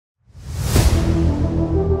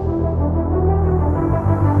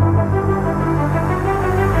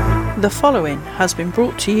The following has been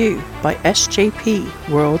brought to you by SJP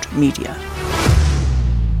World Media.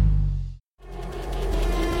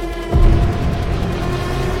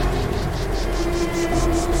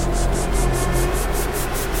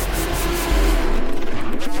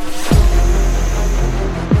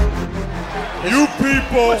 You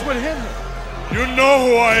people, what's with him? You know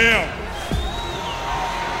who I am,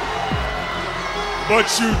 but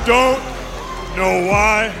you don't know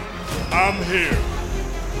why I'm here.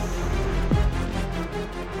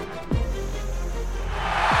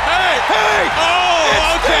 Hey! Oh, It's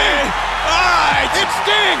okay. Sting! All right. It's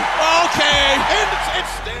Sting! Okay. And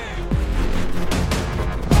it's Sting!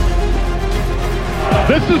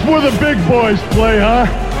 This is where the big boys play, huh?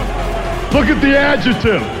 Look at the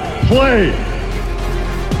adjective. Play.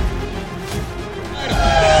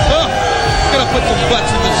 Gonna put some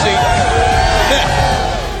butts in the seat.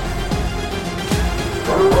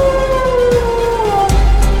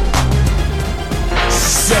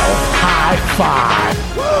 Self-high five.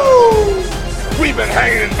 Woo! We've been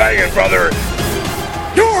hanging and banging, brother.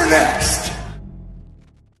 You're next.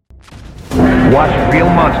 Watch Real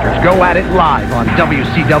Monsters go at it live on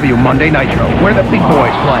WCW Monday Nitro, where the big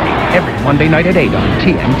boys play, every Monday night at 8 on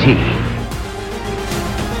TNT.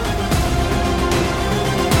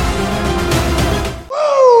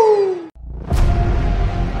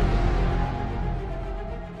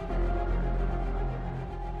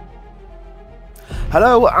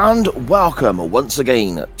 Hello and welcome once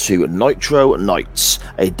again to Nitro Nights,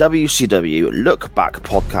 a WCW Look Back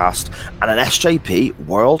podcast and an SJP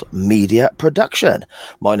World Media production.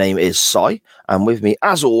 My name is Si, and with me,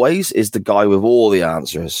 as always, is the guy with all the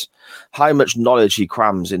answers. How much knowledge he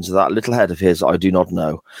crams into that little head of his, I do not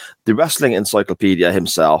know. The wrestling encyclopedia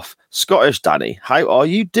himself, Scottish Danny. How are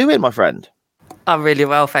you doing, my friend? I'm really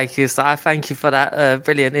well, thank you, Si. Thank you for that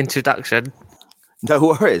brilliant introduction. No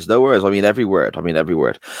worries. I mean every word. A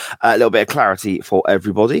little bit of clarity for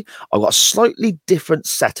everybody. I've got a slightly different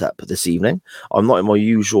setup this evening. I'm not in my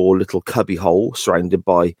usual little cubby hole surrounded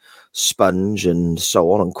by sponge and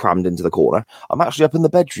so on and crammed into the corner. I'm actually up in the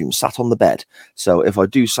bedroom, sat on the bed. So if I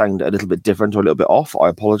do sound a little bit different or a little bit off, I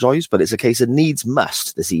apologise, but it's a case of needs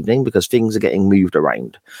must this evening because things are getting moved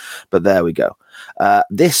around. But there we go.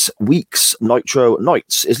 This week's Nitro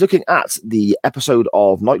Nights is looking at the episode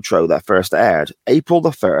of Nitro that first aired April the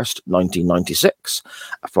 1st, 1996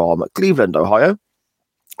 from Cleveland, Ohio.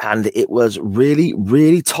 And it was really,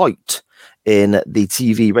 really tight in the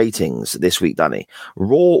TV ratings this week, Danny.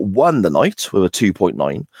 Raw won the night with a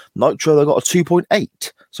 2.9. Nitro, they got a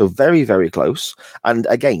 2.8. So very, very close. And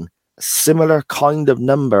again, similar kind of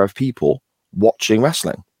number of people watching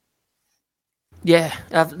wrestling. Yeah,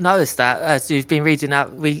 I've noticed that as you've been reading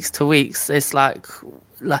out weeks to weeks. It's like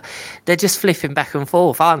they're just flipping back and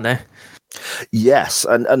forth, aren't they? Yes,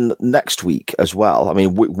 and next week as well. I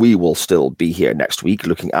mean, we will still be here next week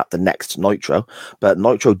looking at the next Nitro, but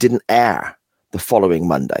Nitro didn't air the following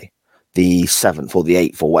Monday, the 7th or the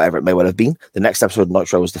 8th or whatever it may well have been. The next episode of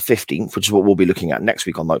Nitro was the 15th, which is what we'll be looking at next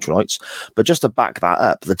week on Nitro Nights. But just to back that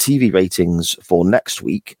up, the TV ratings for next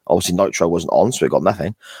week, obviously Nitro wasn't on, so it got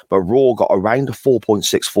nothing, but Raw got around a 4.6,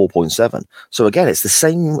 4.7. So again, it's the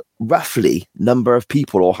same roughly number of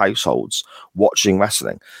people or households watching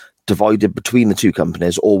wrestling, divided between the two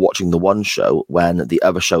companies or watching the one show when the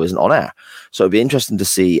other show isn't on air. So it'd be interesting to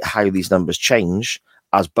see how these numbers change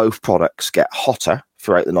as both products get hotter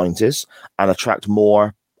throughout the 90s and attract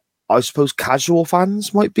more, I suppose, casual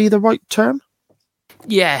fans might be the right term.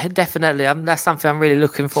 Yeah, definitely. That's something I'm really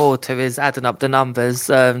looking forward to, is adding up the numbers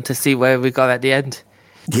to see where we go at the end.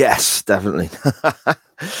 Yes, definitely.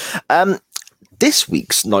 This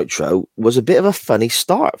week's Nitro was a bit of a funny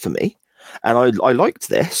start for me. And I liked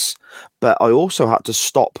this, but I also had to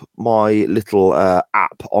stop my little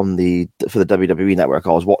app for the WWE Network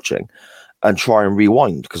I was watching and try and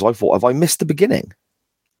rewind because I thought, have I missed the beginning?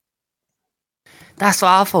 That's what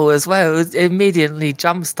I thought as well. It immediately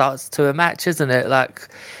jump starts to a match, isn't it? Like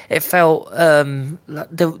it felt like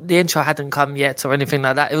the intro hadn't come yet or anything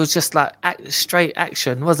like that. It was just like straight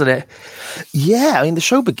action, wasn't it? Yeah, I mean the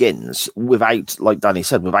show begins without, like Danny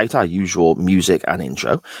said, without our usual music and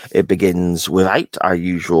intro. It begins without our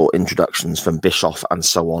usual introductions from Bischoff and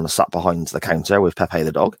so on, sat behind the counter with Pepe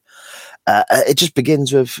the dog. It just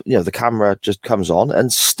begins with, the camera just comes on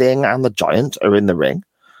and Sting and the Giant are in the ring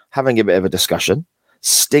having a bit of a discussion.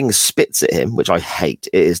 Sting spits at him, which I hate.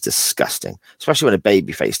 It is disgusting, especially when a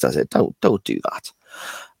babyface does it. Don't do that.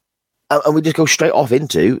 And we just go straight off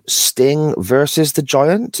into Sting versus the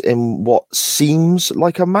Giant in what seems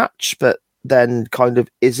like a match, but then kind of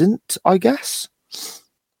isn't, I guess.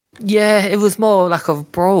 Yeah, it was more like a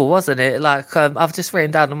brawl, wasn't it? Like, I've just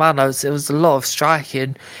written down in my notes, it was a lot of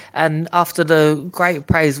striking. And after the great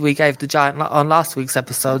praise we gave the Giant on last week's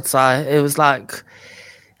episode, so it was like,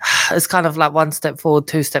 it's kind of like one step forward,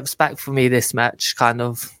 two steps back for me, this match, kind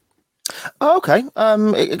of. Oh, okay.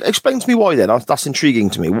 Explain to me why then. That's intriguing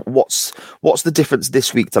to me. What's the difference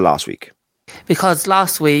this week to last week? Because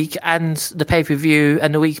last week and the pay-per-view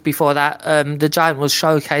and the week before that, the Giant was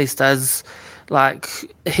showcased as like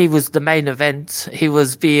he was the main event. He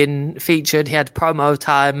was being featured. He had promo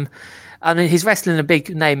time. I mean, he's wrestling a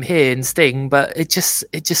big name here in Sting, but it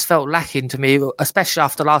just felt lacking to me, especially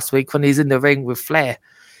after last week when he's in the ring with Flair.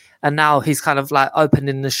 And now he's kind of like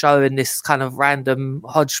opening the show in this kind of random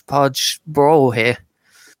hodgepodge brawl here.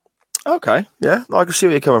 Okay, yeah, I can see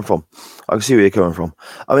where you're coming from.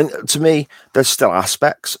 I mean, to me, there's still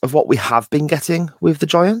aspects of what we have been getting with the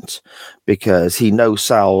Giant, because he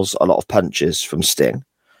no-sells a lot of punches from Sting.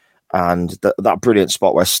 And that brilliant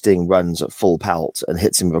spot where Sting runs at full pelt and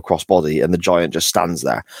hits him with a crossbody, and the Giant just stands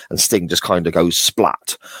there, and Sting just kind of goes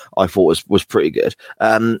splat, I thought was pretty good.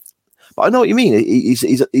 But I know what you mean.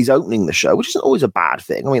 He's opening the show, which isn't always a bad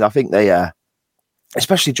thing. I mean, I think they,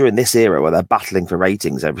 especially during this era where they're battling for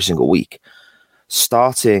ratings every single week,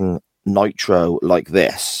 starting Nitro like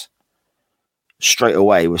this, straight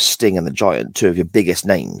away with Sting and the Giant, two of your biggest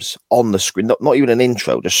names on the screen, not even an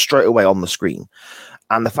intro, just straight away on the screen.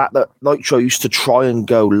 And the fact that Nitro used to try and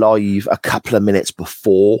go live a couple of minutes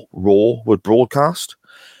before Raw would broadcast,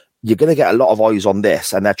 you're going to get a lot of eyes on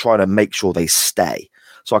this, and they're trying to make sure they stay.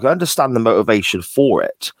 So I can understand the motivation for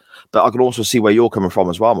it, but I can also see where you're coming from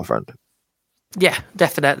as well, my friend. Yeah,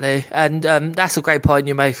 definitely. And that's a great point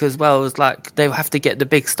you make as well. It's like they'll have to get the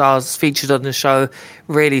big stars featured on the show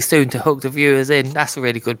really soon to hook the viewers in. That's a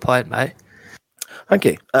really good point, mate. Thank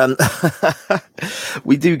you.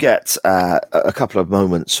 We do get a couple of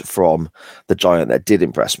moments from the Giant that did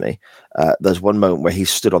impress me. There's one moment where he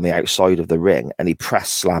stood on the outside of the ring and he press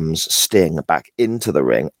slams Sting back into the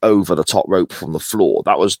ring over the top rope from the floor.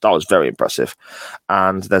 That was very impressive.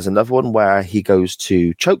 And there's another one where he goes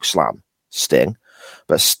to choke slam Sting,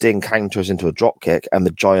 but Sting counters into a drop kick and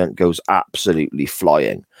the Giant goes absolutely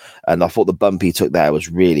flying. And I thought the bump he took there was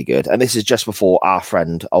really good. And this is just before our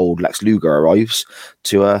friend old Lex Luger arrives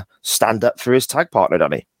to stand up for his tag partner,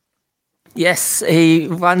 Danny. Yes, he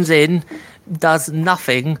runs in, does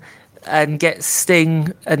nothing, and gets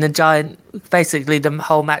Sting and the Giant basically the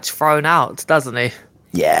whole match thrown out, doesn't he?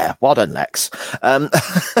 Yeah, well done, Lex.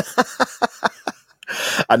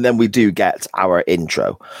 And then we do get our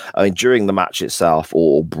intro. I mean, during the match itself,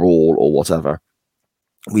 or brawl, or whatever,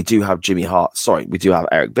 we do have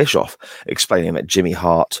Eric Bischoff explaining that Jimmy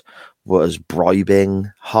Hart was bribing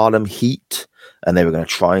Harlem Heat, and they were going to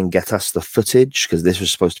try and get us the footage because this was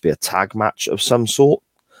supposed to be a tag match of some sort.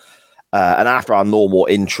 And after our normal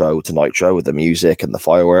intro to Nitro with the music and the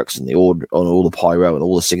fireworks and all the pyro and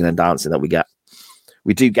all the singing and dancing that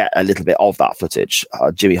we do get a little bit of that footage.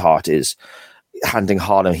 Jimmy Hart is handing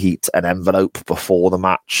Harlem Heat an envelope before the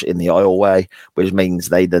match in the aisleway, which means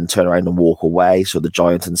they then turn around and walk away. So the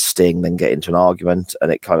Giant and Sting then get into an argument,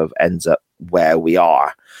 and it kind of ends up where we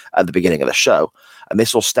are at the beginning of the show. And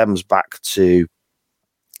this all stems back to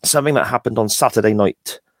something that happened on Saturday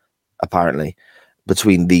night, apparently,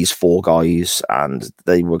 between these four guys, and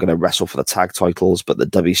they were going to wrestle for the tag titles, but the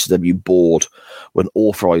WCW board wouldn't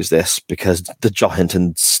authorize this because the Giant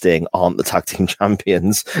and Sting aren't the tag team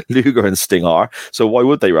champions. Luger and Sting are, so why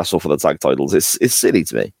would they wrestle for the tag titles? It's silly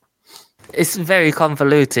to me. It's very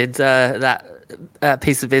convoluted, that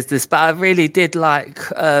piece of business, but I really did like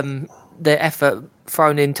the effort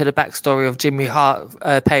thrown into the backstory of Jimmy Hart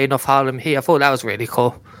paying off Harlem Heat. I thought that was really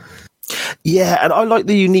cool. Yeah, and I like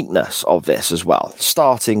the uniqueness of this as well,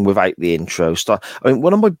 starting without the intro. I mean,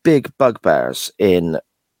 one of my big bugbears in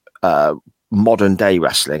modern day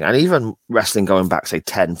wrestling, and even wrestling going back, say,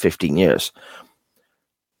 10, 15 years.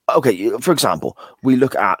 Okay, for example, we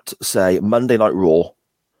look at, say, Monday Night Raw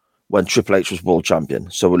when Triple H was world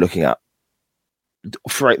champion. So we're looking at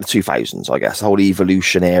throughout the 2000s, I guess, the whole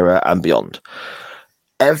Evolution era and beyond.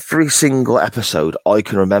 Every single episode I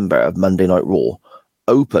can remember of Monday Night Raw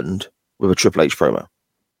opened with a Triple H promo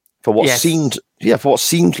for what seemed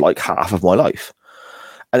like half of my life.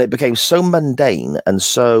 And it became so mundane and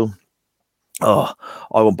so, I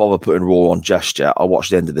won't bother putting Raw on just yet. I'll watch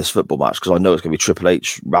the end of this football match because I know it's going to be Triple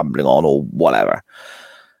H rambling on or whatever.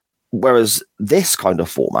 Whereas this kind of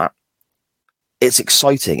format, it's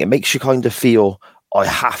exciting. It makes you kind of feel I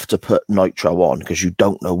have to put Nitro on because you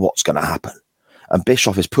don't know what's going to happen. And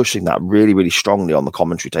Bischoff is pushing that really, really strongly on the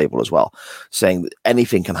commentary table as well, saying that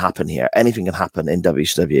anything can happen here, anything can happen in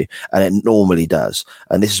WCW, and it normally does.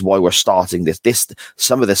 And this is why we're starting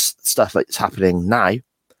some of this stuff that's happening now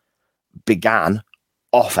began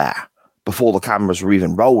off air before the cameras were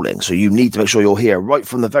even rolling. So you need to make sure you're here right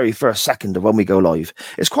from the very first second of when we go live.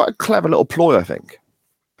 It's quite a clever little ploy, I think.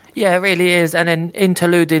 Yeah, it really is. And then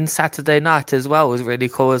interluding Saturday night as well was really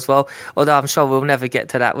cool as well. Although I'm sure we'll never get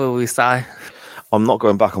to that, will we, Si? I'm not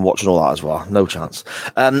going back and watching all that as well. No chance.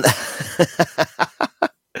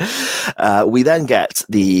 We then get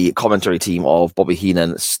the commentary team of Bobby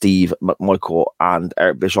Heenan, Steve McMichael, and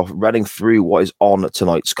Eric Bischoff running through what is on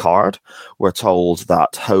tonight's card. We're told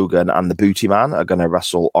that Hogan and the Booty Man are going to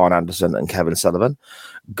wrestle Arn Anderson and Kevin Sullivan.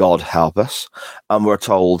 God help us. And we're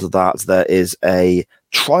told that there is a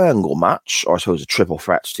triangle match, or I suppose a triple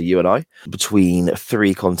threat to you and I, between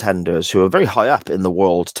three contenders who are very high up in the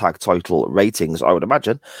world tag title ratings, I would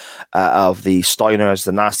imagine, of the Steiners,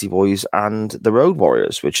 the Nasty Boys, and the Road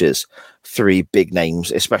Warriors, which is three big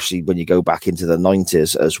names, especially when you go back into the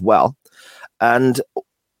 90s as well. And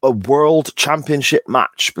a world championship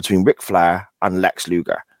match between Ric Flair and Lex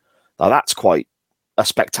Luger. Now that's quite a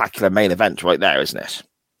spectacular main event right there, isn't it?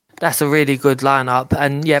 That's a really good lineup,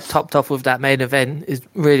 and yep, topped off with that main event is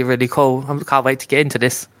really, really cool. I can't wait to get into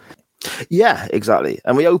this. Yeah, exactly.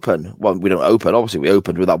 And we open, well, we don't open, obviously we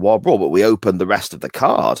opened with that Wild Brawl, but we opened the rest of the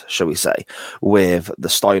card, shall we say, with the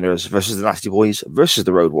Steiners versus the Nasty Boys versus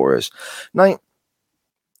the Road Warriors. Now,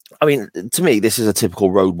 I mean, to me, this is a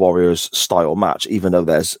typical Road Warriors style match, even though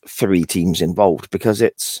there's three teams involved, because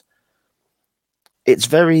it's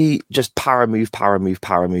very just para move.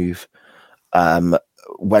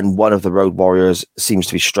 When one of the Road Warriors seems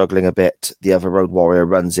to be struggling a bit, the other Road Warrior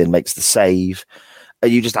runs in, makes the save.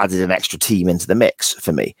 You just added an extra team into the mix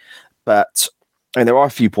for me. But and there are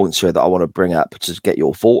a few points here that I want to bring up to get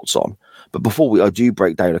your thoughts on. But before I do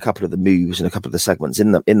break down a couple of the moves and a couple of the segments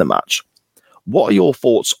in the match, what are your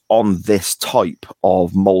thoughts on this type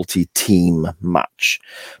of multi-team match?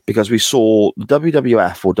 Because we saw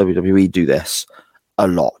WWF or WWE do this a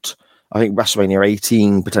lot. I think WrestleMania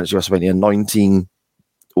 18, potentially WrestleMania 19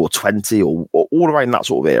 or 20 or all around that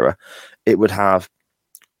sort of era, it would have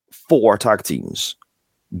 4 tag teams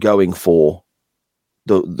going for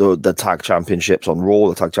the tag championships on Raw,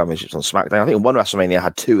 the tag championships on SmackDown. I think one WrestleMania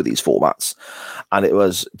had 2 of these formats, and it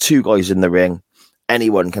was 2 guys in the ring.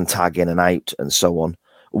 Anyone can tag in and out and so on.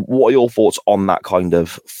 What are your thoughts on that kind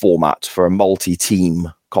of format for a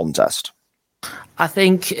multi-team contest? I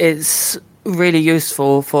think it's really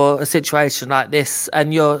useful for a situation like this,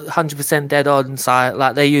 and you're 100% dead on, side.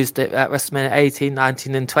 Like they used it at WrestleMania 18,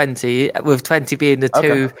 19 and 20, with 20 being the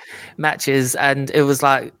 2 matches, and it was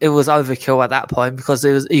overkill at that point, because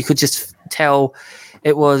you could just tell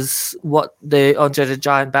it was what the Andre the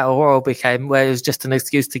Giant Battle Royal became, where it was just an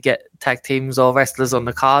excuse to get tag teams or wrestlers on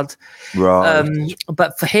the card. Right.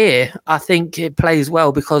 But for here, I think it plays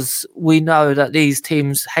well because we know that these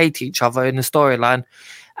teams hate each other in the storyline.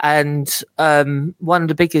 And one of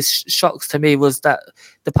the biggest shocks to me was that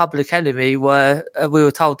the Public Enemy we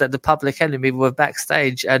were told that the Public Enemy were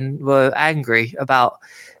backstage and were angry about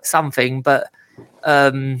something, but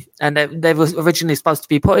and they were originally supposed to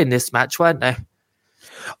be put in this match, weren't they?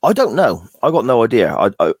 I don't know. I got no idea.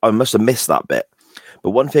 I must have missed that bit.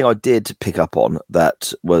 But one thing I did pick up on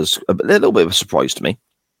that was a little bit of a surprise to me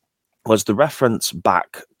was the reference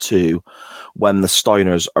back to when the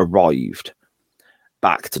Steiners arrived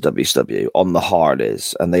back to WCW on the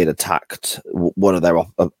Hardys, and they'd attacked one of their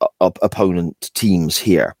opponent teams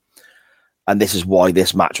here. And this is why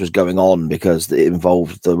this match was going on, because it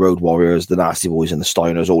involved the Road Warriors, the Nasty Boys, and the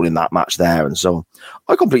Steiners all in that match there. And so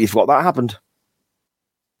I completely forgot that happened.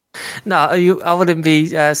 No, I wouldn't be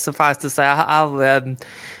surprised to say I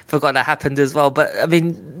forgot that happened as well. But I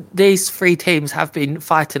mean, these 3 teams have been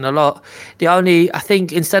fighting a lot. I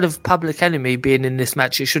think instead of Public Enemy being in this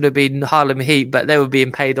match, it should have been Harlem Heat, but they were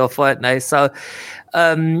being paid off, weren't they? So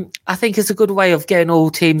I think it's a good way of getting all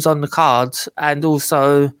teams on the card, and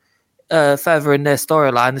also furthering their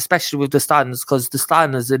storyline, especially with the Steiners, because the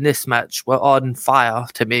Steiners in this match were on fire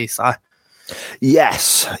to me. So.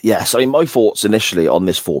 Yes. I mean, my thoughts initially on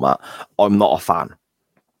this format, I'm not a fan.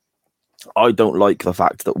 I don't like the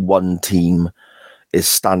fact that one team is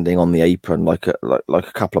standing on the apron like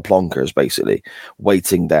a couple of plonkers, basically,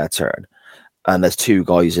 waiting their turn. And there's 2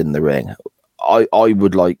 guys in the ring. I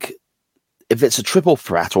would like, if it's a triple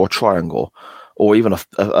threat or a triangle, or even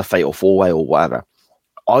a fatal 4-way or whatever,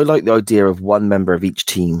 I like the idea of one member of each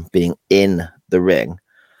team being in the ring,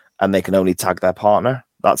 and they can only tag their partner.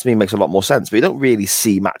 That to me makes a lot more sense, but you don't really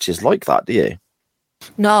see matches like that, do you?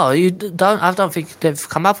 No, you don't. I don't think they've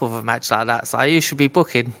come up with a match like that. So you should be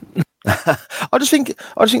booking. I just think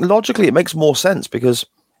logically it makes more sense because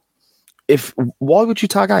why would you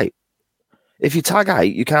tag out? If you tag out,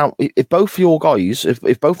 you can't. If both your guys,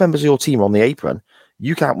 if both members of your team are on the apron,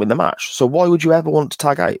 you can't win the match. So why would you ever want to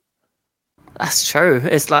tag out? That's true.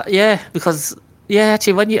 It's like, because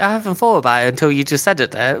actually, when I haven't thought about it until you just said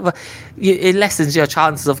it there, but it lessens your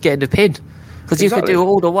chances of getting the pin. Because you could do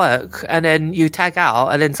all the work and then you tag out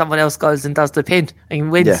and then someone else goes and does the pin and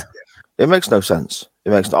wins. Yeah, it makes no sense.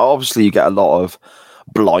 Obviously, you get a lot of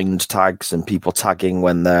blind tags and people tagging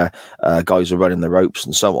when their guys are running the ropes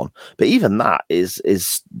and so on. But even that is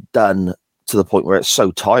done to the point where it's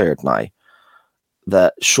so tired now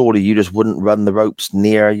that surely you just wouldn't run the ropes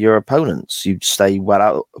near your opponents. You'd stay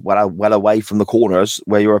well away from the corners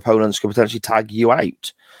where your opponents could potentially tag you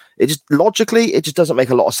out. It just doesn't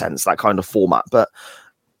make a lot of sense, that kind of format. But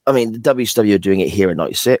I mean, the WCW are doing it here in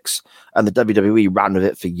 '96, and the WWE ran with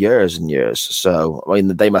it for years and years. So I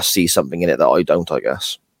mean, they must see something in it that I don't, I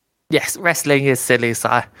guess. Yes, wrestling is silly, Si.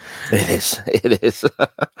 It is.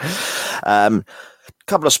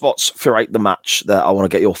 Couple of spots throughout the match that I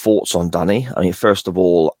want to get your thoughts on, Danny. I mean, first of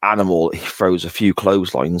all, Animal, he throws a few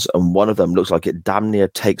clotheslines, and one of them looks like it damn near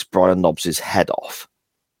takes Brian Knobbs' head off.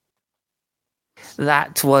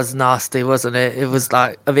 That was nasty, wasn't it? It was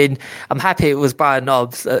like, I mean, I'm happy it was Brian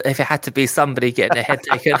Knobbs. If it had to be somebody getting their head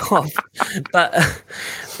taken off,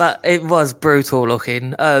 but it was brutal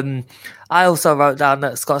looking. I also wrote down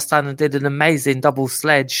that Scott Steiner did an amazing double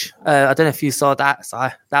sledge. I don't know if you saw that, Si.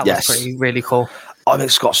 That was really cool. I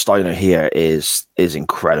think Scott Steiner here is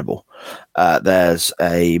incredible. There's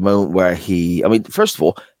a moment where first of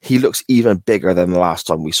all, he looks even bigger than the last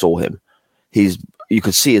time we saw him. You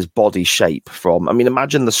could see his body shape from,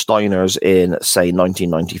 imagine the Steiners in, say,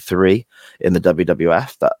 1993 in the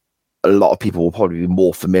WWF that a lot of people will probably be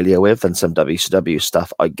more familiar with than some WCW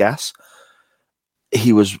stuff, I guess.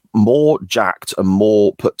 He was more jacked and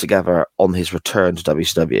more put together on his return to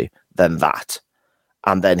WCW than that.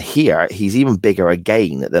 And then here, he's even bigger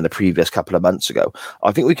again than the previous couple of months ago.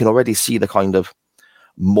 I think we can already see the kind of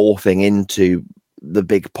morphing into the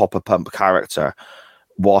big Papa Pump character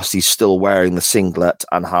whilst he's still wearing the singlet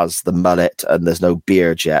and has the mullet and there's no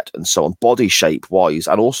beard yet and so on, body shape wise,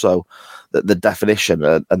 and also the definition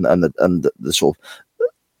and the sort of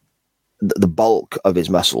the bulk of his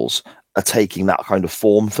muscles are taking that kind of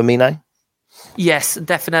form for me now. Yes,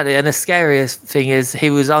 definitely. And the scariest thing is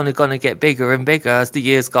he was only going to get bigger and bigger as the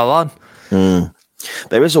years go on.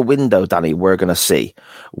 There is a window, Danny, we're going to see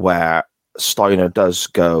where Steiner does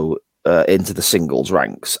go into the singles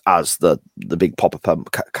ranks as the big Papa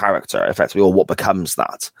Pump character, effectively, or what becomes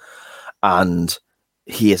that. And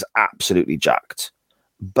he is absolutely jacked,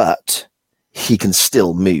 but he can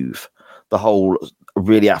still move. The whole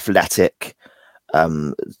really athletic,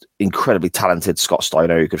 incredibly talented Scott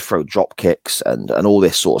Steiner who could throw drop kicks and all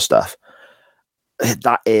this sort of stuff.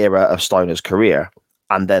 That era of Steiner's career,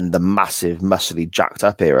 and then the massive, muscly, jacked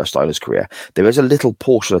up era of Steiner's career, there is a little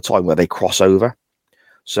portion of time where they cross over.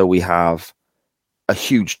 So we have a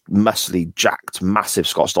huge, muscly, jacked, massive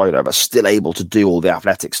Scott Steiner, but still able to do all the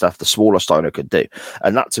athletic stuff the smaller Steiner could do.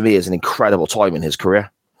 And that, to me, is an incredible time in his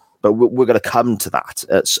career. But we're going to come to that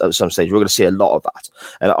at some stage. We're going to see a lot of that.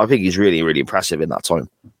 And I think he's really, really impressive in that time.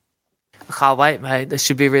 I can't wait, mate. This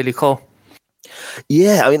should be really cool.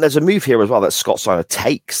 Yeah, there's a move here as well that Scott Steiner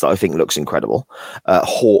takes that I think looks incredible.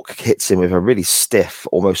 Hawk hits him with a really stiff,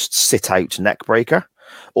 almost sit-out neck breaker.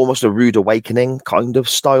 Almost a Rude Awakening kind of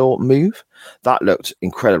style move. That looked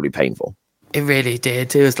incredibly painful. It really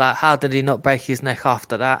did. It was like, how did he not break his neck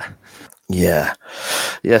after that? Yeah.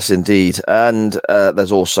 Yes, indeed. And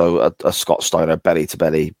there's also a Scott Steiner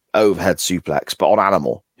belly-to-belly overhead suplex, but on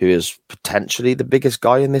Animal, who is potentially the biggest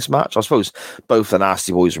guy in this match. I suppose both the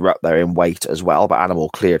Nasty Boys were up there in weight as well, but Animal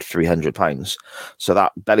cleared 300 pounds. So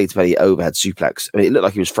that belly-to-belly overhead suplex, it looked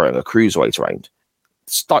like he was throwing a cruiserweight around.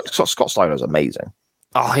 Scott Steiner is amazing.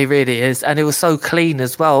 Oh, he really is. And it was so clean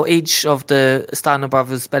as well. Each of the Steiner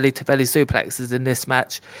brothers belly-to-belly suplexes in this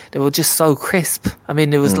match, they were just so crisp.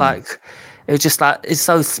 It was it's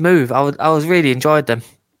so smooth. I was really enjoyed them.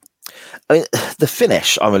 The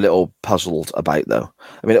finish, I'm a little puzzled about, though.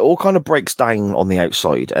 It all kind of breaks down on the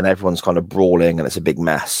outside and everyone's kind of brawling and it's a big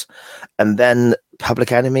mess. And then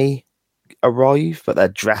Public Enemy arrive, but they're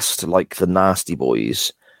dressed like the Nasty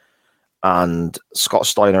Boys. And Scott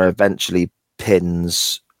Steiner eventually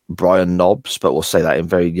pins Brian Knobbs, but we'll say that in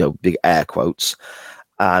very big air quotes,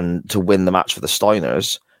 and to win the match for the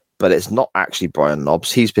Steiners. But it's not actually Brian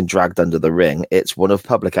Knobbs. He's been dragged under the ring. It's one of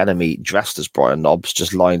Public Enemy dressed as Brian Knobbs,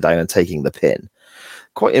 just lying down and taking the pin.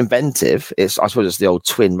 quite inventive. I suppose it's the old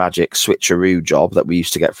twin magic switcheroo job that we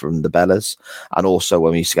used to get from the Bellas, and also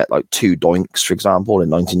when we used to get like 2 doinks, for example, in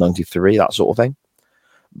 1993, that sort of thing.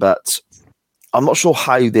 But I'm not sure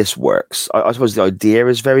how this works. I suppose the idea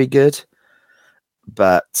is very good,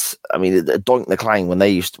 but I mean, Doink the Clown, when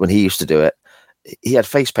he used to do it, he had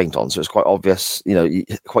face paint on, so it's quite obvious,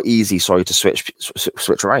 quite easy, to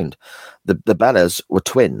switch around. The Bellas were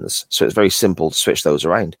twins, so it's very simple to switch those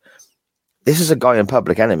around. This is a guy in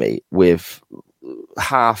Public Enemy with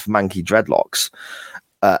half manky dreadlocks,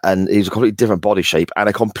 and he's a completely different body shape and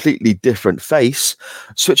a completely different face,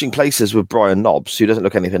 switching places with Brian Knobbs, who doesn't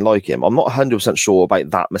look anything like him. I'm not 100% sure about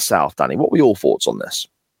that myself, Danny. What were your thoughts on this?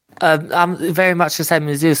 I'm very much the same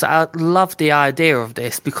as you. So I love the idea of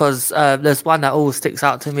this because there's one that always sticks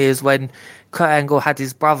out to me is when Kurt Angle had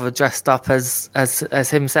his brother dressed up as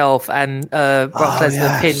himself, and Brock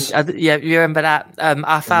Lesnar pinned. You remember that?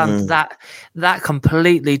 I found that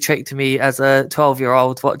completely tricked me as a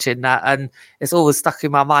 12-year-old watching that, and it's always stuck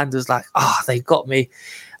in my mind as like, they got me.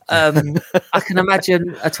 I can imagine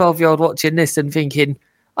a 12-year-old watching this and thinking,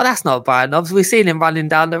 oh, that's not Brian Knobbs. We've seen him running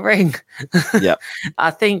down the ring. Yeah.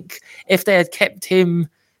 I think if they had kept him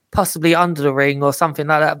possibly under the ring or something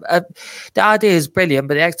like that, the idea is brilliant,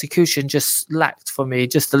 but the execution just lacked for me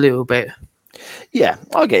just a little bit. Yeah,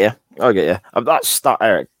 I get you. That's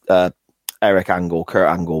that Eric Angle, Kurt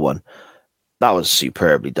Angle one. That was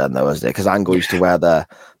superbly done, though, wasn't it? Because Angle used to wear the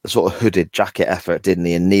sort of hooded jacket effort, didn't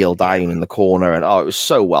he? And kneel down in the corner. And it was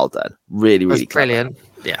so well done. Really, really brilliant.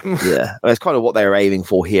 Yeah. Yeah. It's kind of what they were aiming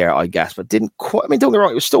for here, I guess, but didn't quite. I mean, don't get me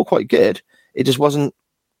wrong, it was still quite good. It just wasn't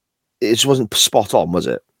spot on, was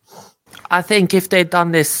it? I think if they'd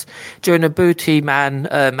done this during a Booty Man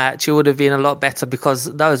match, it would have been a lot better, because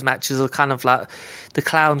those matches are kind of like the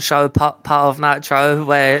clown show part of Nitro,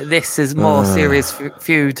 where this is more serious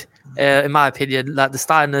feud. In my opinion, like the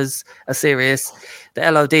Steiners are serious, the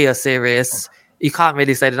LOD are serious. You can't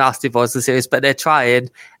really say the Nasty Boys are serious, but they're trying,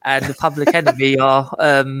 and the Public Enemy are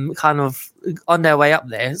kind of on their way up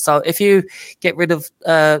there. So if you get rid of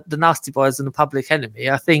the Nasty Boys and the Public Enemy,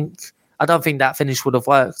 I don't think that finish would have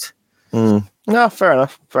worked. No, fair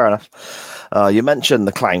enough. You mentioned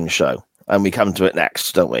the clown show, and we come to it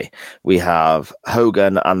next, don't we? We have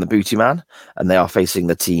Hogan and the Booty Man, and they are facing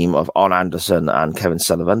the team of Arn Anderson and Kevin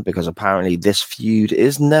Sullivan, because apparently this feud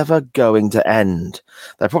is never going to end.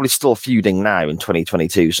 They're probably still feuding now in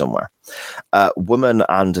 2022 somewhere. Woman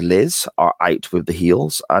and Liz are out with the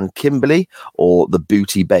heels, and Kimberly, or the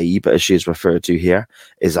Booty Babe, as she is referred to here,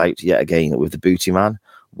 is out yet again with the Booty Man.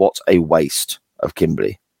 What a waste of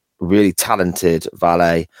Kimberly. Really talented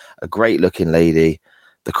valet, a great looking lady.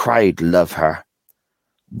 The crowd love her.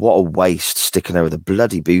 What a waste sticking her with a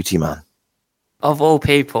bloody Booty Man. Of all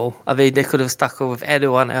people, I mean, they could have stuck her with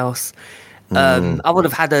anyone else. I would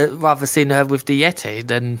have rather seen her with the Yeti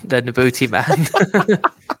than the Booty Man.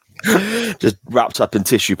 Just wrapped up in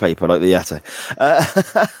tissue paper like the Yeti.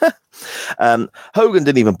 Hogan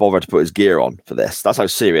didn't even bother to put his gear on for this. That's how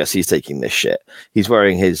serious he's taking this shit. He's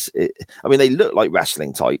wearing they look like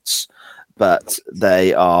wrestling tights, but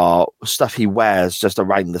they are stuff he wears just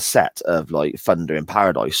around the set of like Thunder in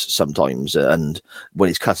Paradise sometimes, and when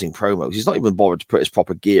he's cutting promos. He's not even bothered to put his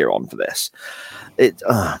proper gear on for this.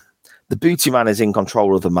 The Booty Man is in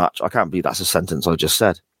control of the match. I can't believe that's a sentence I just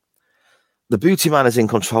said. The Booty Man is in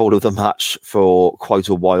control of the match for quite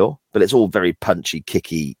a while, but it's all very punchy,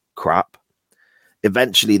 kicky crap.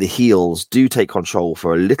 Eventually, the heels do take control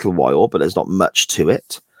for a little while, but there's not much to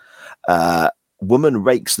it. Woman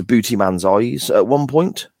rakes the Booty Man's eyes at one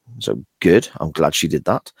point, so good. I'm glad she did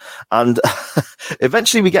that. And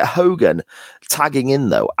eventually, we get Hogan tagging in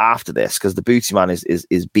though after this, because the Booty Man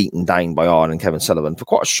is beaten down by Arn and Kevin Sullivan for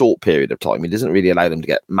quite a short period of time. He doesn't really allow them to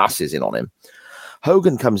get masses in on him.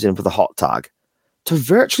 Hogan comes in for the hot tag to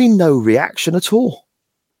virtually no reaction at all.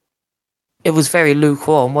 It was very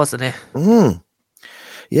lukewarm, wasn't it?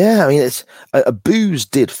 Yeah, I mean, it's a booze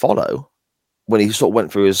did follow when he sort of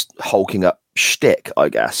went through his hulking up shtick, I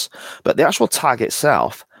guess. But the actual tag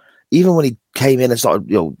itself, even when he came in and started,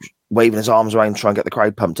 waving his arms around, trying to get the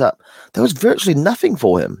crowd pumped up, there was virtually nothing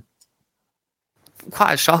for him.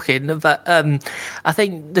 Quite shocking, but I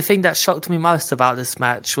think the thing that shocked me most about this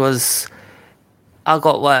match was I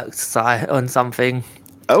got worked on something.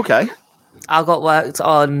 Okay. I got worked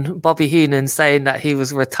on Bobby Heenan saying that he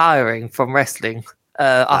was retiring from wrestling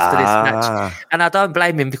after this match. And I don't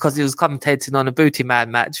blame him, because he was commentating on a Booty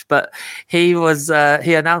Man match, but he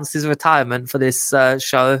announced his retirement for this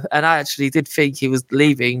show, and I actually did think he was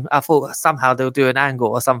leaving. I thought somehow they'll do an angle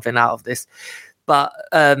or something out of this, but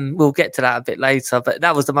we'll get to that a bit later. But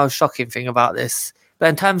that was the most shocking thing about this. But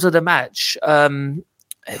in terms of the match,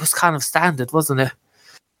 it was kind of standard, wasn't it?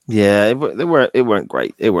 Yeah, it weren't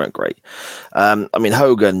great. It weren't great. I mean,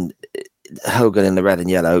 Hogan in the red and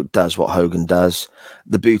yellow does what Hogan does.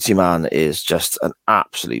 The Booty Man is just an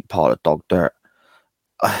absolute pile of dog dirt.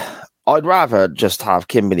 I'd rather just have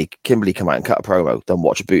Kimberly come out and cut a promo than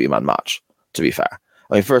watch a Booty Man match, to be fair.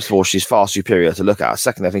 I mean, first of all, she's far superior to look at.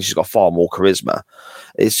 Second, I think she's got far more charisma.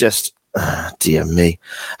 It's just, dear me.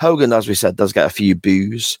 Hogan, as we said, does get a few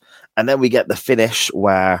boos. And then we get the finish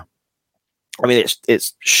where, I mean,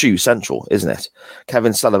 it's shoe central, isn't it?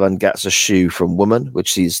 Kevin Sullivan gets a shoe from Woman,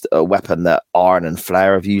 which is a weapon that Arn and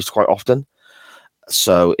Flair have used quite often.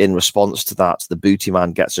 So in response to that, the Booty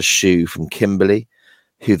Man gets a shoe from Kimberly,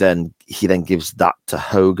 he then gives that to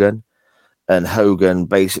Hogan. And Hogan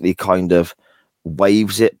basically kind of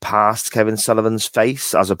waves it past Kevin Sullivan's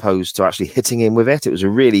face as opposed to actually hitting him with it. It was a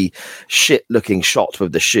really shit-looking shot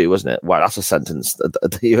with the shoe, wasn't it? Wow, that's a sentence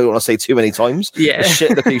you don't want to say too many times. Yeah. A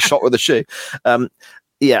shit-looking shot with the shoe.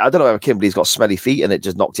 Yeah, I don't know whether Kimberly's got smelly feet and it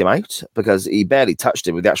just knocked him out because he barely touched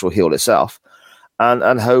him with the actual heel itself.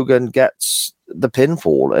 And Hogan gets the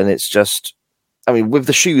pinfall, and it's just... I mean, with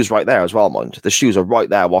the shoes right there as well, mind. The shoes are right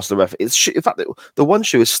there whilst the referee... in fact, the one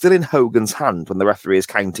shoe is still in Hogan's hand when the referee is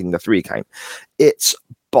counting the 3 count. It's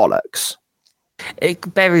bollocks.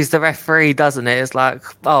 It buries the referee, doesn't it? It's like,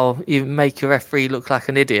 oh, you make your referee look like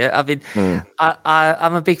an idiot. I mean,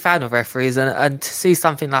 I'm a big fan of referees, and to see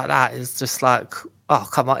something like that is just like, oh,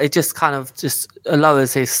 come on. It just kind of just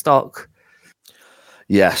lowers his stock.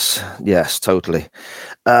 Yes, totally.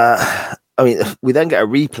 I mean, we then get a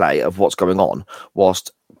replay of what's going on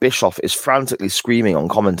whilst Bischoff is frantically screaming on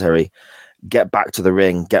commentary, get back to the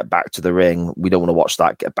ring, get back to the ring. We don't want to watch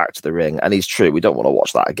that, get back to the ring. And he's true, we don't want to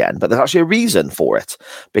watch that again. But there's actually a reason for it,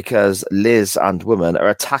 because Liz and Woman are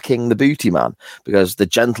attacking the Booty Man, because the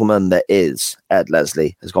gentleman that is Ed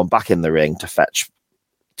Leslie has gone back in the ring to fetch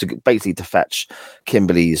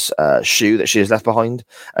Kimberly's shoe that she has left behind,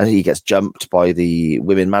 and he gets jumped by the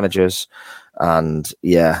women managers. And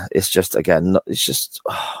yeah, it's just, again,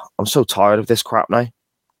 I'm so tired of this crap now.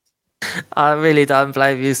 I really don't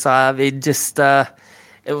blame you, Si. I mean, just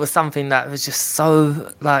it was something that was just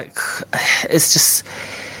so, like, it's just,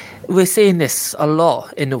 we're seeing this a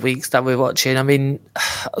lot in the weeks that we're watching. I mean,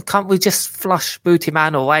 can't we just flush Booty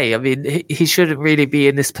Man away? I mean, he shouldn't really be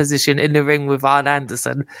in this position in the ring with Arn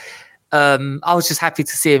Anderson. I was just happy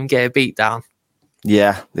to see him get a beat down.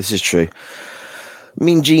 Yeah, this is true.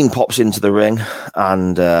 Mean Gene pops into the ring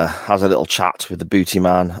and has a little chat with the Booty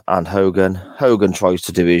Man and Hogan. Hogan tries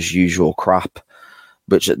to do his usual crap,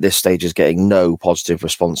 which at this stage is getting no positive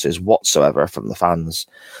responses whatsoever from the fans.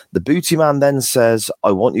 The Booty Man then says,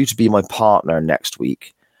 I want you to be my partner next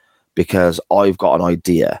week because I've got an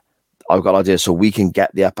idea. I've got an idea so we can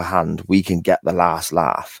get the upper hand. We can get the last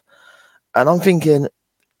laugh. And I'm thinking,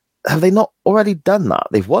 have they not already done that?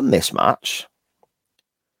 They've won this match.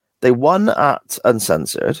 They won at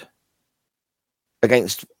Uncensored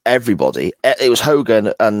against everybody. It was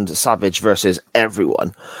Hogan and Savage versus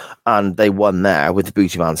everyone, and they won there with the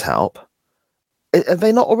Booty Man's help. Have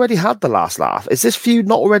they not already had the last laugh? Is this feud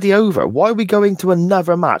not already over? Why are we going to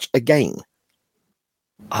another match again?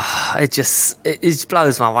 It just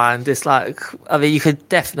blows my mind. It's like, I mean, you could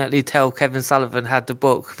definitely tell Kevin Sullivan had the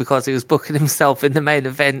book because he was booking himself in the main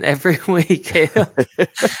event every week.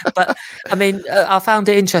 But I mean, I found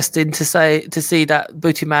it interesting to see that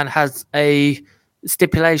Booty Man has a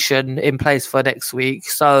stipulation in place for next week.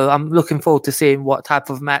 So I'm looking forward to seeing what type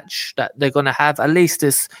of match that they're going to have. At least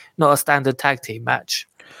it's not a standard tag team match.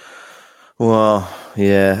 Well,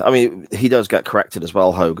 yeah. I mean, he does get corrected as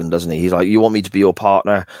well, Hogan, doesn't he? He's like, you want me to be your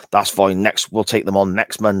partner? That's fine. We'll take them on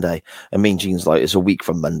next Monday. And Mean Gene's like, it's a week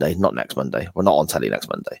from Monday, not next Monday. We're not on telly next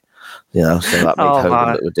Monday. You know, so that makes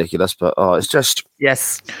Hogan look ridiculous. But it's just...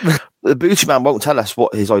 Yes. The Booty Man won't tell us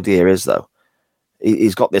what his idea is, though.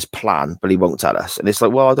 He's got this plan, but he won't tell us. And it's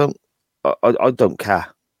like, well, I don't care.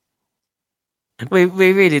 We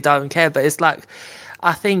really don't care, but it's like...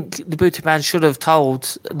 I think the Booty Man should have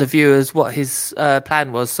told the viewers what his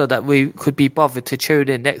plan was so that we could be bothered to tune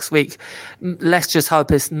in next week. Let's just hope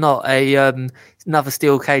it's not another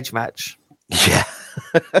steel cage match. Yeah.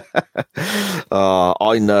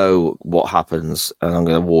 I know what happens, and I'm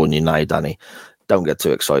going to warn you now, Danny. Don't get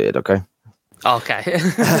too excited, okay? Okay.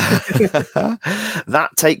 That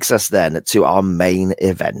takes us then to our main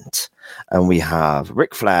event. And we have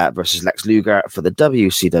Ric Flair versus Lex Luger for the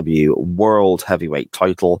WCW World Heavyweight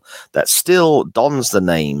title that still dons the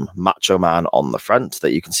name Macho Man on the front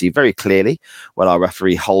that you can see very clearly when our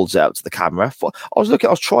referee holds it out to the camera. I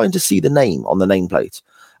was trying to see the name on the nameplate,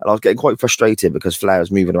 and I was getting quite frustrated because Flair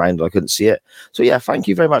was moving around and I couldn't see it. So yeah, thank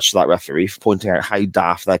you very much to that referee for pointing out how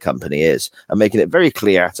daft their company is and making it very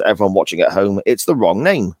clear to everyone watching at home it's the wrong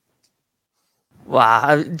name.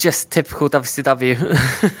 Wow, just typical WCW.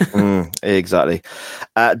 Exactly.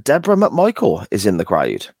 Deborah McMichael is in the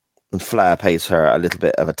crowd, and Flair pays her a little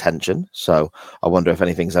bit of attention. So I wonder if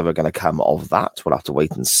anything's ever going to come of that. We'll have to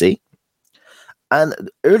wait and see. And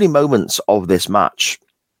early moments of this match.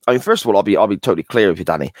 I mean, first of all, I'll be totally clear with you,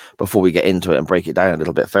 Danny, before we get into it and break it down a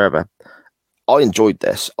little bit further. I enjoyed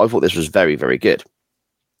this. I thought this was very, very good.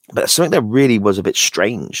 But something that really was a bit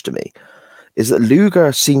strange to me is that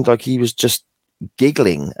Luger seemed like he was just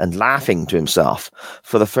giggling and laughing to himself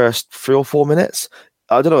for the first 3 or 4 minutes.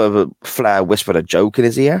 I don't know if Flair whispered a joke in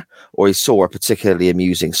his ear or he saw a particularly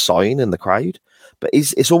amusing sign in the crowd, but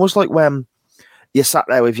it's almost like when you sat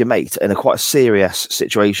there with your mate in a quite serious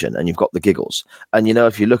situation and you've got the giggles, and you know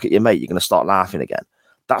if you look at your mate you're going to start laughing again.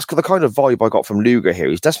 That's the kind of vibe I got from Luger here.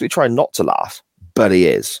 He's desperately trying not to laugh, but he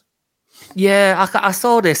is. Yeah, I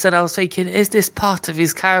saw this and I was thinking, is this part of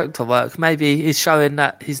his character work? Maybe he's showing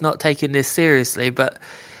that he's not taking this seriously, but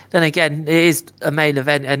then again, it is a main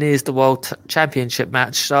event and it is the World Championship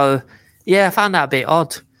match. So, yeah, I found that a bit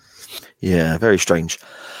odd. Yeah, very strange.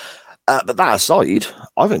 But that aside,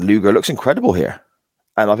 I think Luger looks incredible here.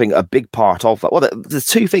 And I think a big part of that, well, there's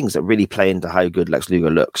two things that really play into how good Lex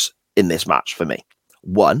Luger looks in this match for me.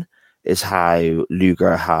 One is how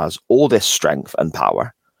Luger has all this strength and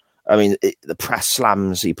power. I mean, the press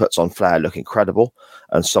slams he puts on Flair look incredible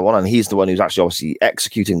and so on. And he's the one who's actually obviously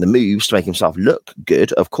executing the moves to make himself look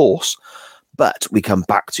good, of course. But we come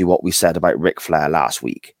back to what we said about Ric Flair last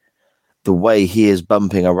week. The way he is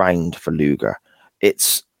bumping around for Luger,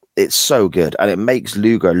 it's so good. And it makes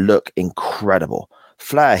Luger look incredible.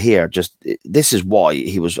 Flair here, this is why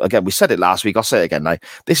he was, again, we said it last week, I'll say it again now,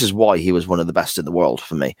 this is why he was one of the best in the world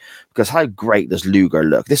for me, because how great does Luger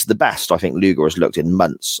look? This is the best I think Luger has looked in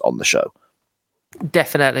months on the show.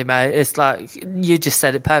 Definitely, mate. It's like, you just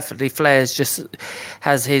said it perfectly. Flair's just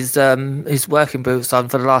has his working boots on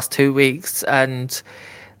for the last 2 weeks, and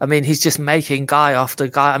I mean, he's just making guy after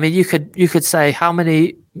guy. I mean, you could say how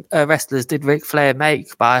many wrestlers did Ric Flair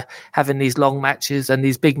make by having these long matches and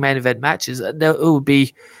these big main event matches? There would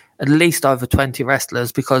be at least over 20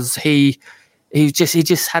 wrestlers because he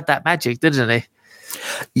just had that magic, didn't he?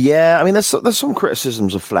 Yeah, I mean, there's some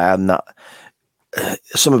criticisms of Flair, and that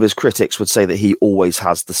some of his critics would say that he always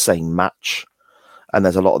has the same match, and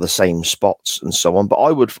there's a lot of the same spots and so on. But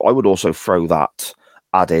I would also throw that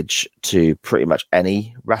adage to pretty much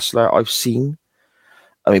any wrestler I've seen.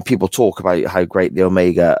 I mean, people talk about how great the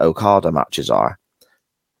Omega Okada matches are.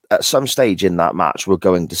 At some stage in that match, we're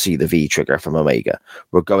going to see the V trigger from Omega.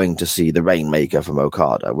 We're going to see the Rainmaker from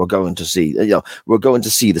Okada. We're going to see, we're going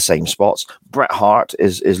to see the same spots. Bret Hart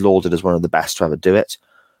is lauded as one of the best to ever do it.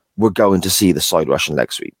 We're going to see the side Russian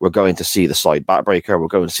leg sweep. We're going to see the side backbreaker. We're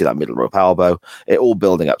going to see that middle rope elbow. It all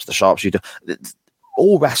building up to the sharpshooter.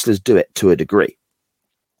 All wrestlers do it to a degree.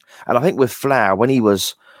 And I think with Flair, when he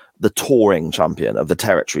was the touring champion of the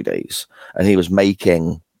territory days, and he was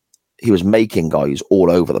making guys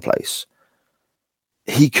all over the place,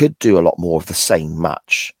 he could do a lot more of the same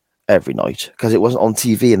match every night because it wasn't on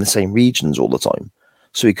TV in the same regions all the time.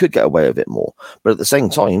 So he could get away with it more. But at the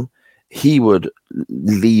same time, he would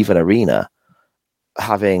leave an arena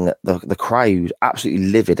having the crowd absolutely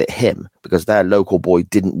livid at him because their local boy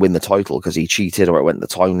didn't win the title because he cheated or it went the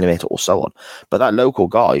time limit or so on. But that local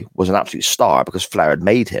guy was an absolute star because Flair had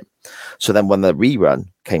made him. So then when the rerun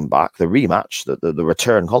came back, the rematch, the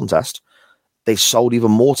return contest, they sold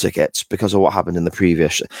even more tickets because of what happened in the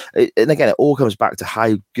previous. And again, it all comes back to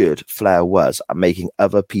how good Flair was at making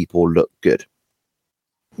other people look good.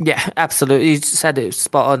 Yeah, absolutely. You said it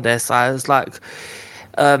spot on there. So I was like,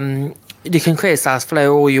 you can criticize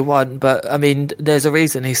Flair all you want, but I mean, there's a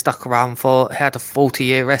reason he stuck around he had a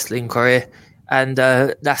 40-year wrestling career, and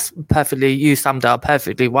that's perfectly, you summed it up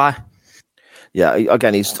perfectly why. Yeah,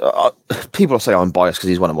 again, he's people say I'm biased because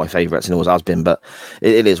he's one of my favourites and always has been, but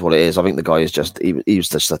it is what it is. I think the guy is just he was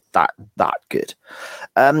just that good.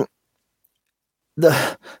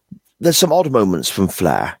 There's some odd moments from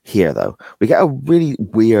Flair here, though. We get a really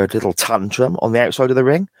weird little tantrum on the outside of the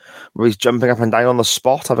ring where he's jumping up and down on the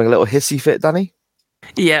spot, having a little hissy fit, Danny.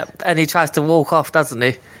 Yeah, and he tries to walk off, doesn't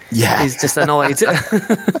he? Yeah. He's just annoyed.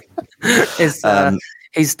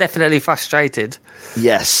 He's definitely frustrated.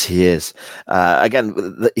 Yes, he is.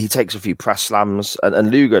 Again, he takes a few press slams, and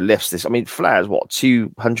Luger lifts this. I mean, Flair's,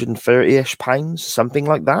 230-ish pounds? Something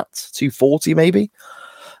like that? 240 maybe?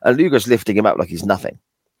 And Luger's lifting him up like he's nothing.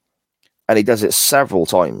 And he does it several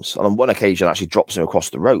times. And on one occasion, actually drops him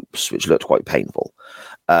across the ropes, which looked quite painful.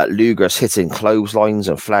 Luger's hitting clotheslines,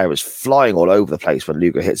 and Flair is flying all over the place when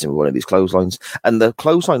Luger hits him with one of these clotheslines. And the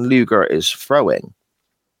clothesline Luger is throwing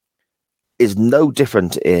is no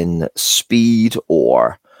different in speed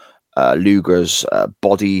or Luger's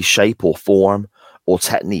body shape or form or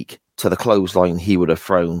technique to the clothesline he would have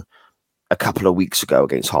thrown a couple of weeks ago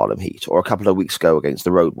against Harlem Heat, or a couple of weeks ago against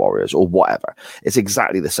the Road Warriors, or whatever. It's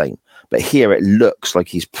exactly the same. But here it looks like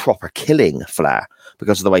he's proper killing Flair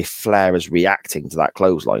because of the way Flair is reacting to that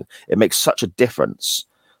clothesline. It makes such a difference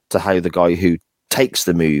to how the guy who takes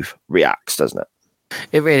the move reacts, doesn't it?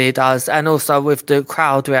 It really does. And also with the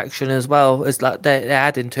crowd reaction as well, it's like they're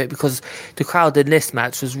adding to it, because the crowd in this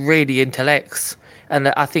match was really into Lex, and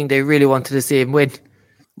I think they really wanted to see him win.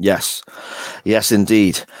 Yes,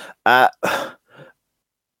 indeed.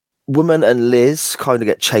 Woman and Liz kind of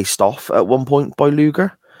get chased off at one point by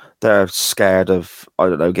Luger. They're scared of, I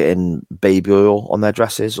don't know, getting baby oil on their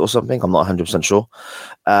dresses or something. I'm not 100% sure.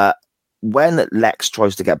 When Lex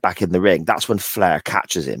tries to get back in the ring, that's when Flair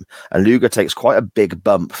catches him. And Luger takes quite a big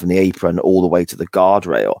bump from the apron all the way to the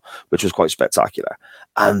guardrail, which was quite spectacular.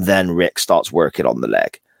 And then Rick starts working on the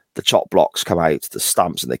leg. The chop blocks come out, the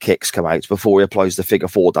stamps and the kicks come out before he applies the figure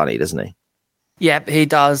four, Danny, doesn't he? Yep, he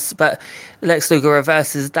does. But Lex Luger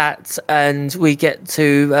reverses that, and we get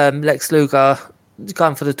to Lex Luger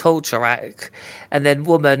going for the torture rack, and then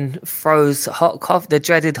Woman throws hot coffee, the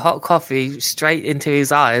dreaded hot coffee, straight into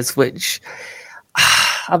his eyes, which,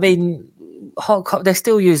 I mean, they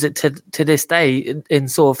still use it to this day in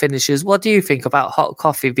sore finishes. What do you think about hot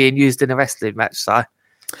coffee being used in a wrestling match, Si? I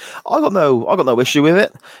got no issue with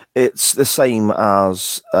it. It's the same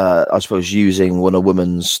as I suppose using one of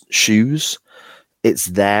woman's shoes. It's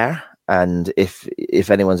there, and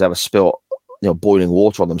if anyone's ever spilt boiling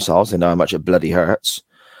water on themselves, they know how much it bloody hurts.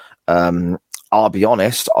 I'll be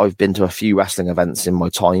honest, I've been to a few wrestling events in my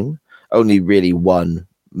time. Only really one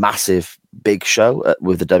massive big show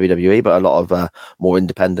with the WWE, but a lot of more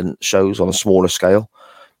independent shows on a smaller scale.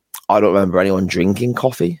 I don't remember anyone drinking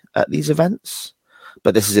coffee at these events,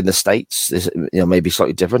 but this is in the States. This maybe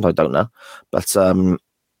slightly different. I don't know, but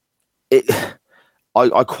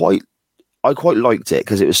I quite liked it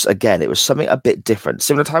because it was something a bit different.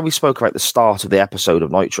 Similar to how we spoke about the start of the episode of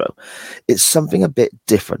Nitro. It's something a bit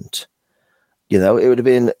different. It would have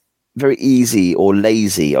been very easy or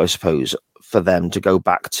lazy, I suppose, for them to go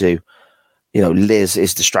back to, Liz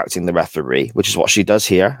is distracting the referee, which is what she does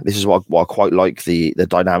here. This is what I quite like, the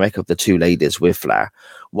dynamic of the two ladies with Flair.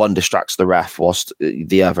 One distracts the ref whilst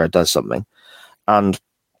the other does something. And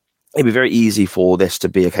it'd be very easy for this to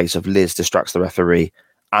be a case of Liz distracts the referee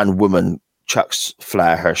and Woman chucks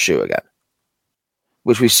Flair her shoe again,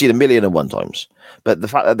 which we've seen 1,000,001 times. But the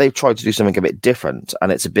fact that they've tried to do something a bit different,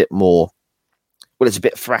 and it's a bit more, it's a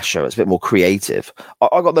bit fresher, it's a bit more creative.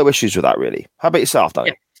 I got no issues with that, really. How about yourself,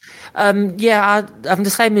 Danny? I'm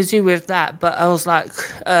the same as you with that, but I was like,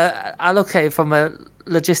 I look at it from a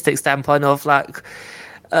logistics standpoint of like,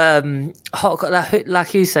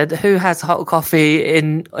 like you said, who has hot coffee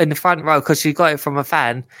in the front row because she got it from a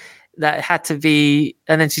fan. That had to be,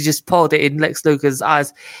 and then she just poured it in Lex Luger's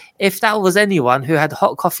eyes. If that was anyone who had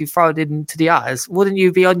hot coffee thrown into the eyes, wouldn't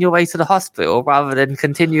you be on your way to the hospital rather than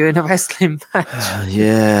continuing a wrestling match?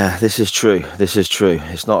 Yeah, this is true.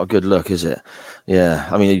 It's not a good look, is it? Yeah,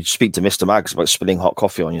 I mean, you speak to Mr. Maggs about spilling hot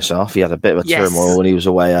coffee on yourself. He had a bit of a turmoil when he was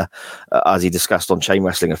away, as he discussed on Chain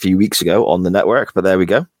Wrestling a few weeks ago on the network, but there we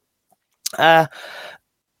go.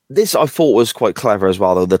 This I thought was quite clever as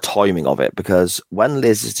well, though, the timing of it, because when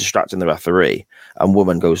Liz is distracting the referee and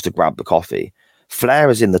Woman goes to grab the coffee, Flair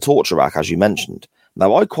is in the torture rack, as you mentioned.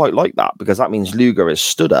 Now, I quite like that because that means Luger is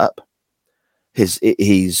stood up. He's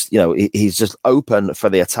just open for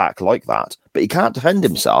the attack like that, but he can't defend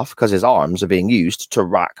himself because his arms are being used to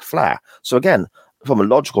rack Flair. So again, from a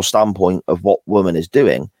logical standpoint of what Woman is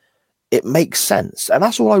doing, it makes sense. And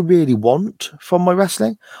that's all I really want from my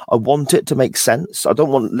wrestling. I want it to make sense. I don't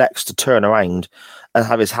want Lex to turn around and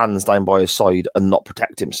have his hands down by his side and not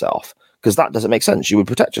protect himself, because that doesn't make sense. You would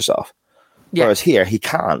protect yourself. Yeah. Whereas here, he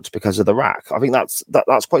can't because of the rack. I think that's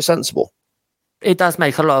quite sensible. It does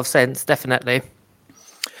make a lot of sense, definitely.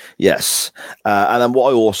 Yes. And then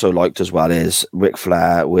what I also liked as well is Ric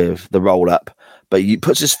Flair with the roll-up, but he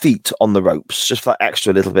puts his feet on the ropes just for that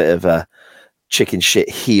extra little bit of a chicken shit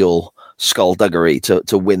heel skullduggery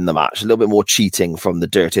to win the match. A little bit more cheating from the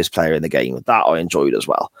dirtiest player in the game. That I enjoyed as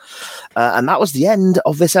well. And that was the end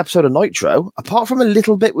of this episode of Nitro, apart from a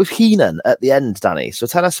little bit with Heenan at the end, Danny. So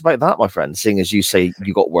tell us about that, my friend, seeing as you say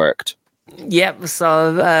you got worked. Yep.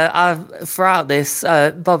 So throughout this,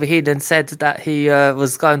 Bobby Heenan said that he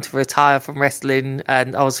was going to retire from wrestling,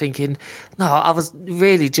 and I was thinking, no, I was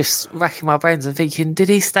really just racking my brains and thinking, did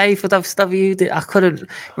he stay for WCW? I couldn't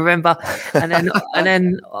remember. And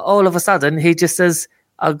then all of a sudden, he just says,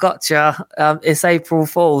 "I gotcha. It's April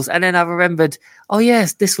Fool's," and then I remembered, oh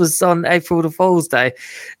yes, this was on April Fool's Day.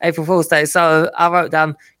 So I wrote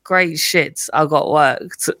down, great shit, I got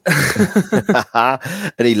worked.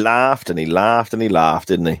 And he laughed and he laughed and he laughed,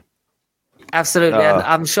 didn't he? Absolutely. And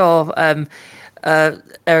I'm sure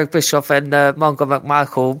Eric Bischoff and Mongo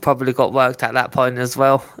McMichael probably got worked at that point as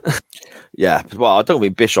well. Yeah, well, I don't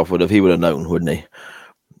think Bischoff would have. He would have known, wouldn't he?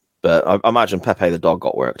 But I imagine Pepe the dog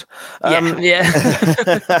got worked. Yeah.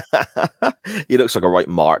 He looks like a right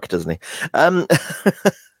mark, doesn't he?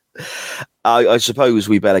 I suppose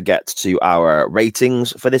we better get to our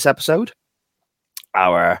ratings for this episode.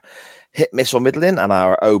 Our hit, miss, or middling, and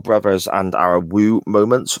our oh brothers and our woo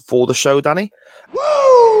moments for the show, Danny.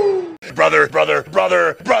 Woo! Brother,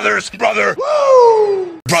 brothers,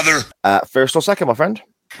 woo! Brother. First or second, my friend?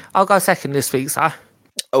 I'll go second this week, sir.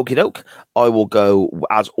 Okie doke. I will go,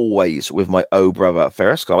 as always, with my oh brother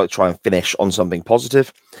first, because I like to try and finish on something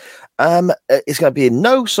positive. It's going to be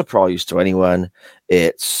no surprise to anyone.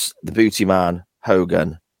 It's the Booty Man,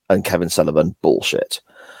 Hogan, and Kevin Sullivan bullshit.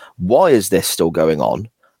 Why is this still going on?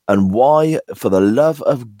 And why, for the love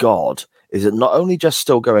of God, is it not only just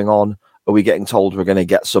still going on, are we getting told we're going to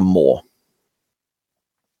get some more?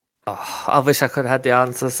 Oh, I wish I could have had the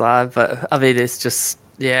answer, sir, but I mean, it's just,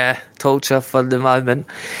 torture for the moment.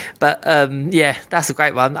 But that's a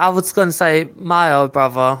great one. I was going to say my old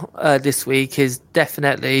brother this week is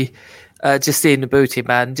definitely just seeing the Booty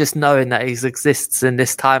Man, just knowing that he exists in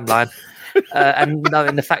this timeline. And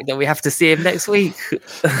knowing the fact that we have to see him next week.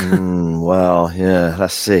 Well, yeah,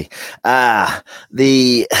 let's see.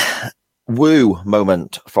 The woo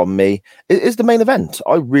moment from me is the main event.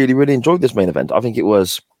 I really, really enjoyed this main event. I think it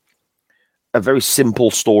was a very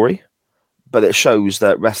simple story, but it shows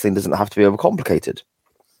that wrestling doesn't have to be overcomplicated.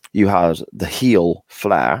 You had the heel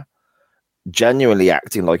Flair genuinely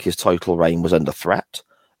acting like his title reign was under threat.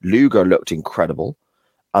 Luger looked incredible.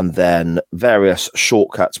 And then various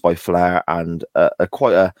shortcuts by Flair and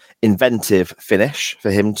quite a inventive finish for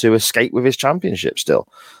him to escape with his championship still.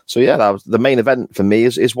 So yeah, that was the main event for me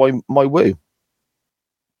is why my woo.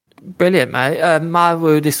 Brilliant, mate. My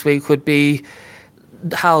woo this week would be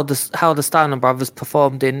how the Steiner brothers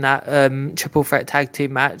performed in that triple threat tag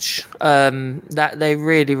team match. That they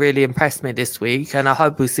really, really impressed me this week, and I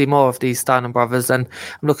hope we see more of these Steiner brothers. And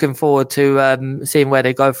I'm looking forward to seeing where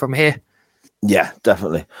they go from here. Yeah,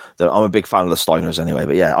 definitely. I'm a big fan of the Steiners anyway,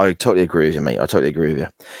 but yeah, I totally agree with you, mate. I totally agree with you.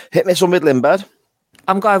 Hit, miss, or middling, bud?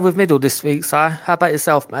 I'm going with middle this week, Si. How about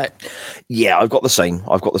yourself, mate? Yeah, I've got the same.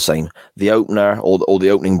 The opener or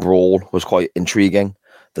the opening brawl was quite intriguing.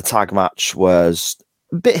 The tag match was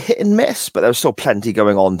a bit hit and miss, but there was still plenty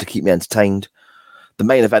going on to keep me entertained. The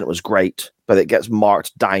main event was great, but it gets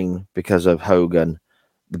marked down because of Hogan,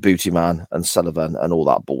 the Booty Man, and Sullivan and all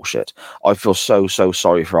that bullshit. I feel so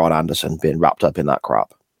sorry for Arn Anderson being wrapped up in that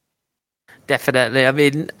crap. Definitely. I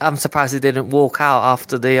mean, I'm surprised he didn't walk out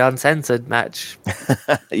after the uncensored match.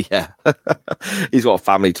 Yeah. He's got a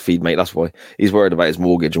family to feed, mate. That's why. He's worried about his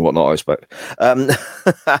mortgage and whatnot, I expect.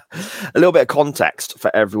 A little bit of context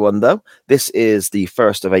for everyone, though. This is the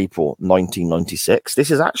 1st of April, 1996.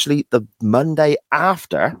 This is actually the Monday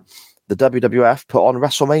after the WWF put on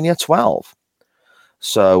WrestleMania 12.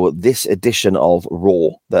 So this edition of Raw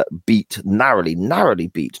that narrowly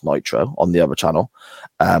beat Nitro on the other channel.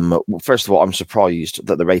 First of all, I'm surprised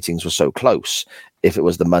that the ratings were so close. If it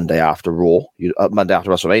was the Monday after Monday after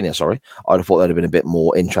WrestleMania, sorry, I'd have thought there'd have been a bit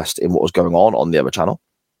more interest in what was going on the other channel.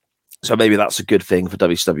 So maybe that's a good thing for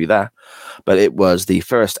WCW there. But it was the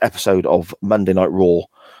first episode of Monday Night Raw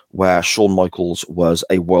where Shawn Michaels was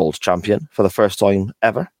a world champion for the first time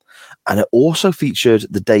ever. And it also featured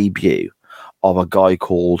the debut of a guy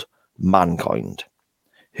called Mankind,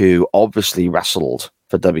 who obviously wrestled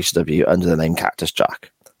for WCW under the name Cactus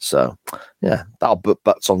Jack. So, yeah, that'll put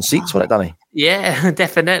butts on seats, won't it, Danny? Yeah,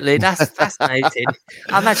 definitely. That's fascinating.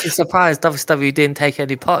 I'm actually surprised WCW didn't take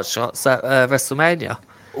any pot shots at WrestleMania.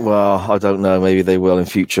 Well, I don't know. Maybe they will in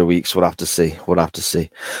future weeks. We'll have to see.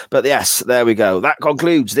 But yes, there we go. That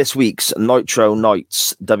concludes this week's Nitro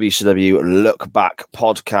Nights WCW Look Back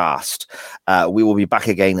podcast. We will be back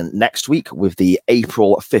again next week with the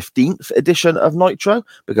April 15th edition of Nitro,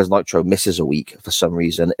 because Nitro misses a week for some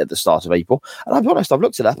reason at the start of April. And I'll be honest, I've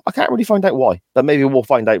looked it up. I can't really find out why, but maybe we'll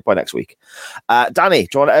find out by next week. Danny,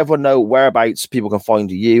 do you want to let everyone know whereabouts people can find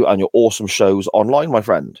you and your awesome shows online, my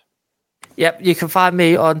friend? Yep, you can find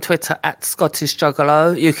me on Twitter at Scottish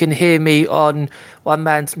Juggalo. You can hear me on One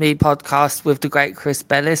Man's Me podcast with the great Chris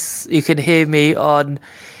Bellis. You can hear me on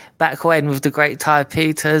Back When with the great Ty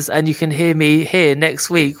Peters. And you can hear me here next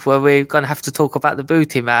week where we're going to have to talk about the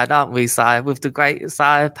Booty Man, aren't we, Si? With the great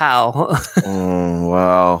Si Powell.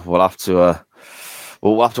 Well, we'll have to...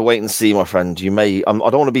 we'll have to wait and see, my friend. You may. I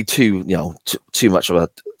don't want to be too much of a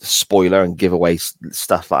spoiler and give away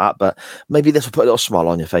stuff like that, but maybe this will put a little smile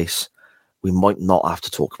on your face. We might not have to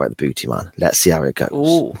talk about the Booty Man. Let's see how it goes.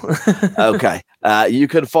 Ooh. Okay. You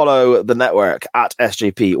can follow the network at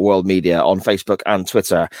SJP World Media on Facebook and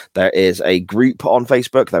Twitter. There is a group on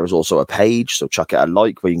Facebook. There is also a page, so chuck it a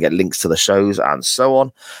like where you can get links to the shows and so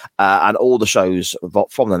on. And all the shows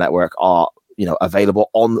from the network are available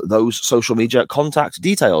on those social media contact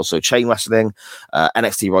details. So Chain Wrestling,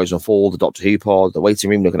 NXT Rise and Fall, the Doctor Who pod, the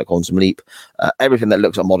Waiting Room, looking at Quantum Leap, everything that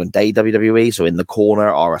looks at modern day WWE. So In the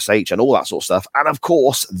Corner, RSH, and all that sort of stuff. And of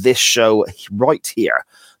course, this show right here,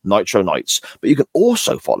 Nitro Nights. But you can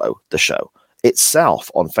also follow the show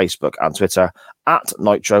itself on Facebook and Twitter at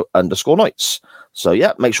Nitro_Nights. So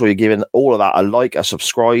yeah, make sure you're giving all of that a like, a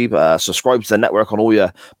subscribe to the network on all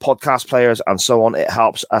your podcast players and so on. It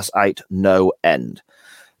helps us out no end.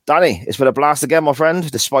 Danny, it's been a blast again, my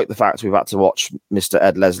friend, despite the fact we've had to watch Mr.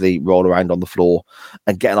 Ed Leslie roll around on the floor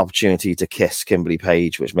and get an opportunity to kiss Kimberly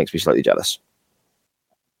Page, which makes me slightly jealous.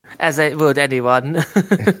 As it would anyone.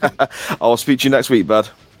 I'll speak to you next week, bud.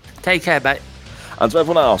 Take care, mate. And to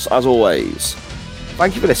everyone else, as always,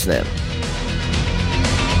 thank you for listening.